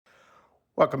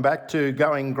Welcome back to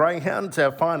Going Greyhounds.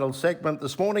 Our final segment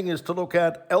this morning is to look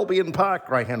at Albion Park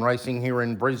Greyhound Racing here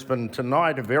in Brisbane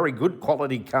tonight. A very good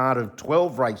quality card of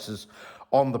 12 races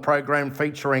on the program,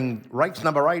 featuring race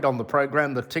number 8 on the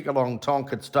program, the Tick-Along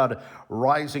Tonkat Stud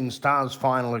Rising Stars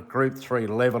final at Group 3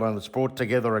 level, and it's brought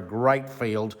together a great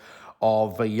field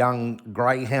of young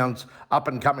greyhounds,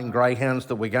 up-and-coming greyhounds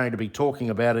that we're going to be talking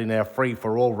about in our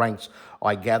free-for-all ranks,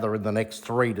 I gather, in the next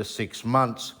 3 to 6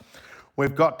 months.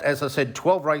 We've got, as I said,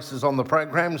 12 races on the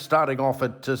program, starting off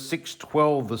at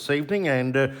 6:12 this evening,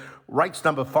 and race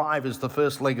number 5 is the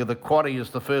first leg of the quaddie, is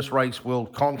the first race we'll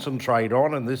concentrate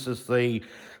on, and this is the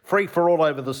free-for-all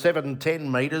over the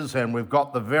 710 metres, and we've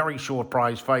got the very short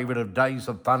prize favourite of Days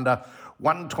of Thunder,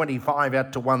 125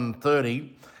 out to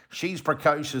 130. She's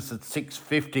Precocious at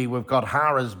 $6.50. We've got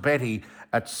Hara's Betty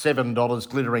at $7,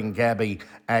 Glittering Gabby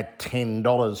at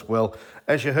 $10. Well,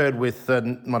 as you heard with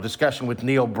my discussion with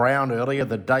Neil Brown earlier,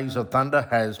 the Days of Thunder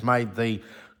has made the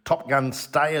Top Gun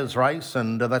Stayers race,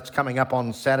 and that's coming up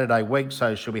on Saturday week,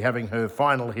 so she'll be having her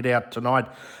final hit out tonight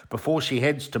before she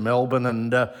heads to Melbourne,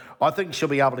 and I think she'll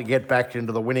be able to get back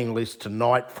into the winning list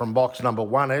tonight from box number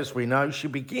 1. As we know, she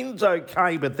begins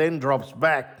okay, but then drops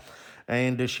back,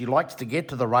 and she likes to get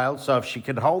to the rail, so if she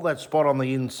can hold that spot on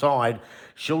the inside,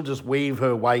 she'll just weave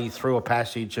her way through a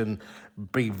passage and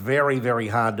be very, very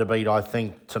hard to beat, I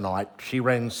think, tonight. She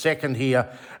ran second here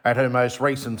at her most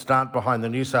recent start behind the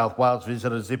New South Wales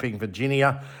visitor, Zipping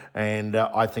Virginia, and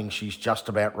I think she's just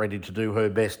about ready to do her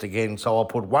best again. So I'll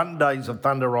put 1 Days of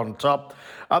Thunder on top.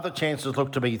 Other chances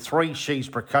look to be 3 She's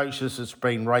Precocious. It's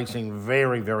been racing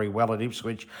very, very well at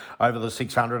Ipswich over the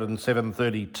 600 and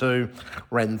 732.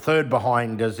 Ran third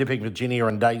behind Zipping Virginia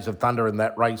and Days of Thunder in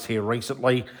that race here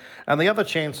recently. And the other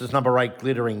chance is number 8,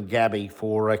 Glittering Gabby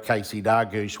for Casey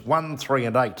Dargoosh. 1, 3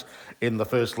 and 8 in the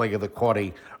first leg of the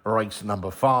quaddie, race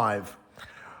number 5.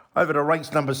 Over to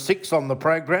race number 6 on the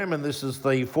program, and this is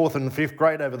the 4th and 5th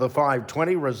grade over the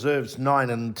 520. Reserves 9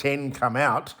 and 10 come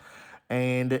out.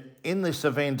 And in this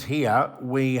event here,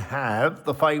 we have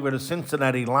the favourite of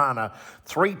Cincinnati Lana,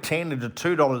 $3.10 into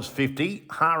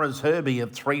 $2.50. Hara's Herbie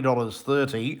at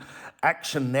 $3.30.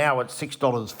 Action Now at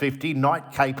 $6.50.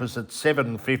 Night Capers at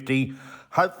 $7.50.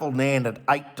 Hopeful Nan at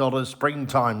 $8.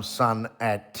 Springtime Sun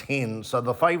at $10. So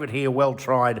the favourite here, well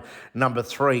tried, number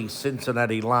 3,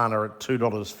 Cincinnati Lana at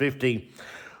 $2.50.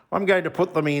 I'm going to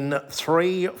put them in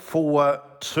 3, 4,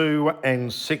 2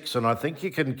 and 6, and I think you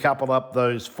can couple up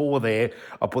those 4 there.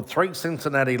 I'll put 3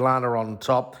 Cincinnati Lana on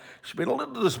top. She's been a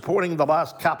little disappointing the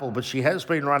last couple, but she has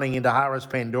been running into Harris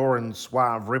Pandora and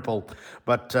Suave Ripple.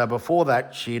 But before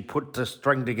that, she had put to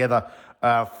string together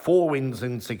 4 wins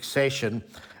in succession,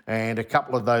 and a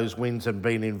couple of those wins have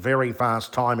been in very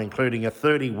fast time, including a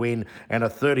 30 win and a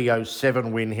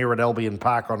 30.07 win here at Albion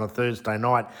Park on a Thursday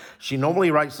night. She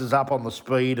normally races up on the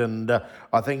speed, and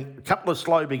I think a couple of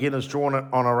slow beginners drawn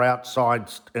on her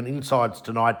outsides and insides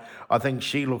tonight. I think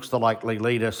she looks the likely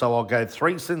leader, so I'll go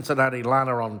 3 Cincinnati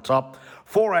Lana on top.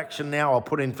 4 Action Now I'll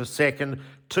put in for second.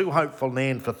 2 Hopeful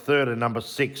Nan for third, and number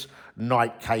 6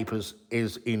 Night Capers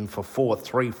is in for fourth.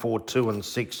 3, 4, 2 and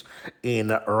 6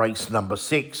 in race number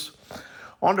 6.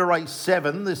 On to race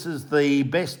 7. This is the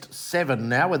best 7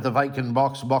 now with the vacant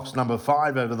box number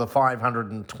 5 over the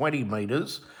 520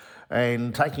 metres.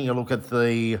 And taking a look at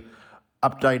the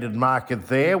updated market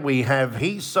there, we have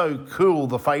He's So Cool,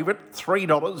 the favourite,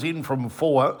 $3 in from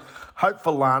 4.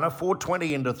 Hopeful Lana,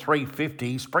 $4.20 into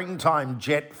 $3.50. Springtime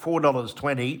Jet,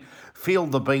 $4.20. Feel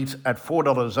the Beat at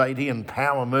 $4.80. And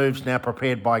Power Moves, now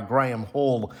prepared by Graham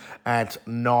Hall, at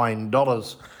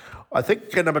 $9. I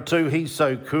think number 2, He's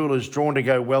So Cool, is drawn to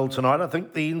go well tonight. I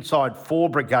think the inside 4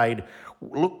 brigade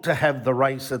look to have the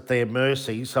race at their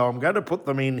mercy, so I'm going to put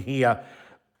them in here,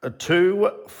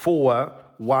 2, 4,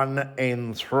 1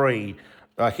 and 3.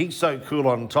 He's So Cool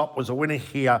on top was a winner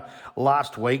here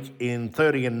last week in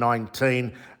 30 and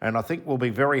 19, and I think will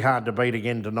be very hard to beat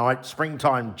again tonight.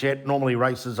 Springtime Jet normally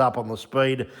races up on the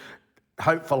speed.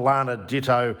 Hope for Lana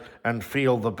ditto, and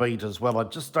Feel the Beat as well. I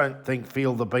just don't think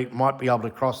Feel the Beat might be able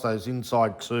to cross those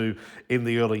inside 2 in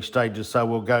the early stages, so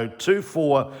we'll go 2,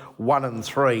 4, 1 and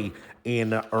 3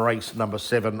 in race number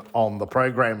 7 on the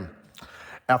program.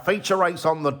 Our feature race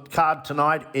on the card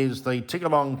tonight is the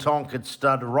Tick-Along Tonkat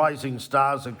Stud Rising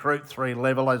Stars at Group 3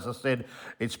 level. As I said,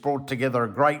 it's brought together a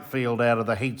great field out of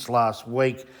the heats last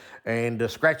week, and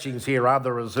scratchings here are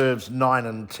the reserves 9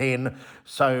 and 10.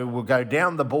 So we'll go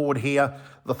down the board here.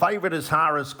 The favourite is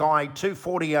Hara Sky,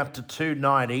 $2.40 up to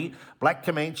 $2.90. Black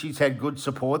Comanche's had good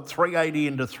support, $3.80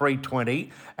 into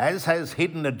 $3.20, as has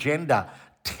Hidden Agenda,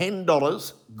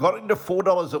 $10, got into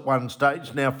 $4 at one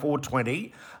stage, now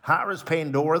 $4.20. Harris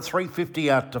Pandora, 350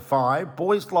 out to 5.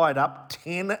 Boys Light Up,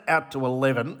 10 out to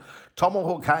 11.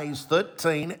 Tomahawk Hayes,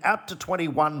 13 out to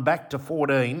 21, back to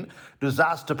 14.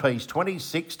 Disaster Piece,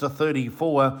 26 to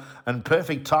 34. And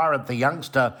Perfect Tyrant, the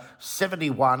youngster,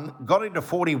 71. Got into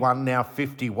 41, now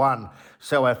 51.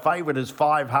 So our favourite is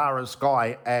 5 Hara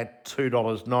Sky at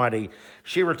 $2.90.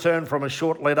 She returned from a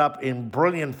short let-up in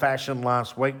brilliant fashion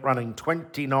last week, running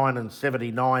 29 and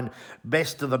 79,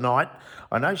 best of the night.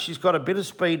 I know she's got a bit of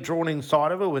speed drawn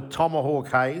inside of her with Tomahawk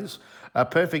Hayes.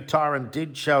 Perfect Tyrant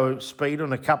did show speed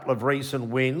on a couple of recent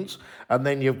wins. And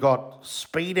then you've got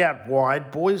speed out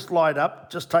wide. Boys Light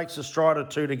Up, just takes a stride or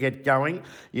two to get going.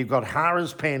 You've got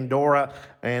Harris Pandora,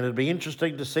 and it'd be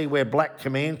interesting to see where Black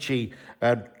Comanche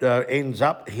ends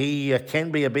up. He can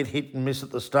be a bit hit and miss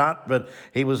at the start, but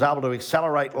he was able to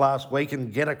accelerate last week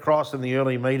and get across in the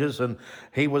early metres, and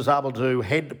he was able to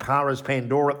head Harris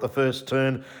Pandora at the first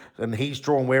turn, and he's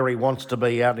drawn where he wants to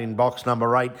be out in box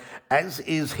number 8, as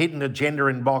is Hidden Agenda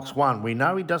in box 1. We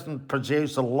know he doesn't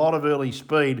produce a lot of early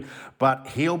speed, but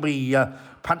he'll be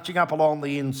punching up along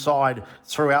the inside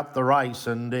throughout the race,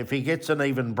 and if he gets an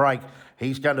even break,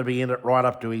 he's going to be in it right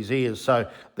up to his ears. So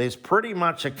there's pretty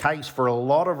much a case for a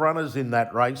lot of runners in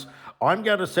that race. I'm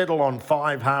going to settle on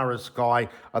 5 Hara Sky.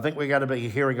 I think we're going to be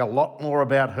hearing a lot more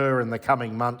about her in the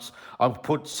coming months. I've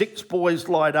put 6 Boys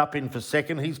Light Up in for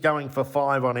second. He's going for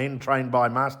 5 on end, trained by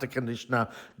Master Conditioner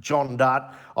John Dart.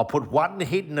 I'll put 1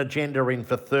 Hidden Agenda in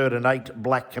for third and 8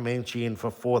 Black Comanche in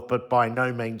for fourth, but by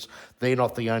no means they're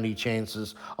not the only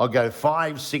chances. I'll go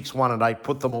 5, 6, 1 and 8,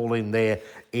 put them all in there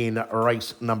in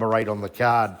race number 8 on the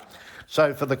card.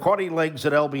 So for the quaddie legs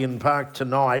at Albion Park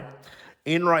tonight,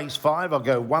 in race 5, I'll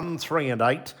go 1, 3 and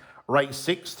 8. Race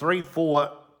 6, 3, 4,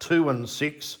 2 and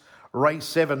 6. Race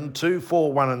 7, 2,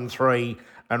 4, 1 and 3.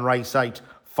 And race 8,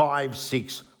 5,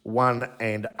 6, 1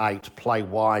 and 8. Play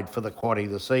wide for the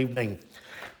quaddie this evening.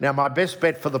 Now, my best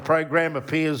bet for the program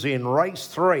appears in race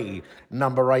 3,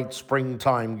 number 8,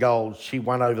 Springtime Gold. She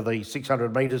won over the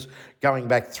 600 metres going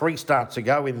back 3 starts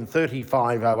ago in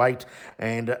 35.08,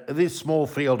 and this small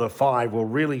field of 5 will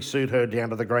really suit her down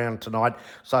to the ground tonight.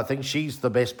 So I think she's the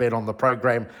best bet on the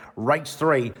program. Race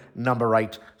 3, number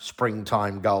 8,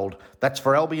 Springtime Gold. That's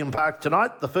for Albion Park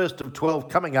tonight, the first of 12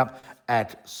 coming up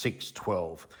at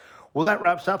 6:12. Well, that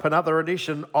wraps up another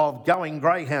edition of Going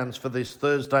Greyhounds for this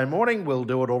Thursday morning. We'll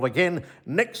do it all again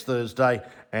next Thursday,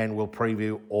 and we'll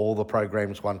preview all the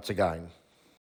programs once again.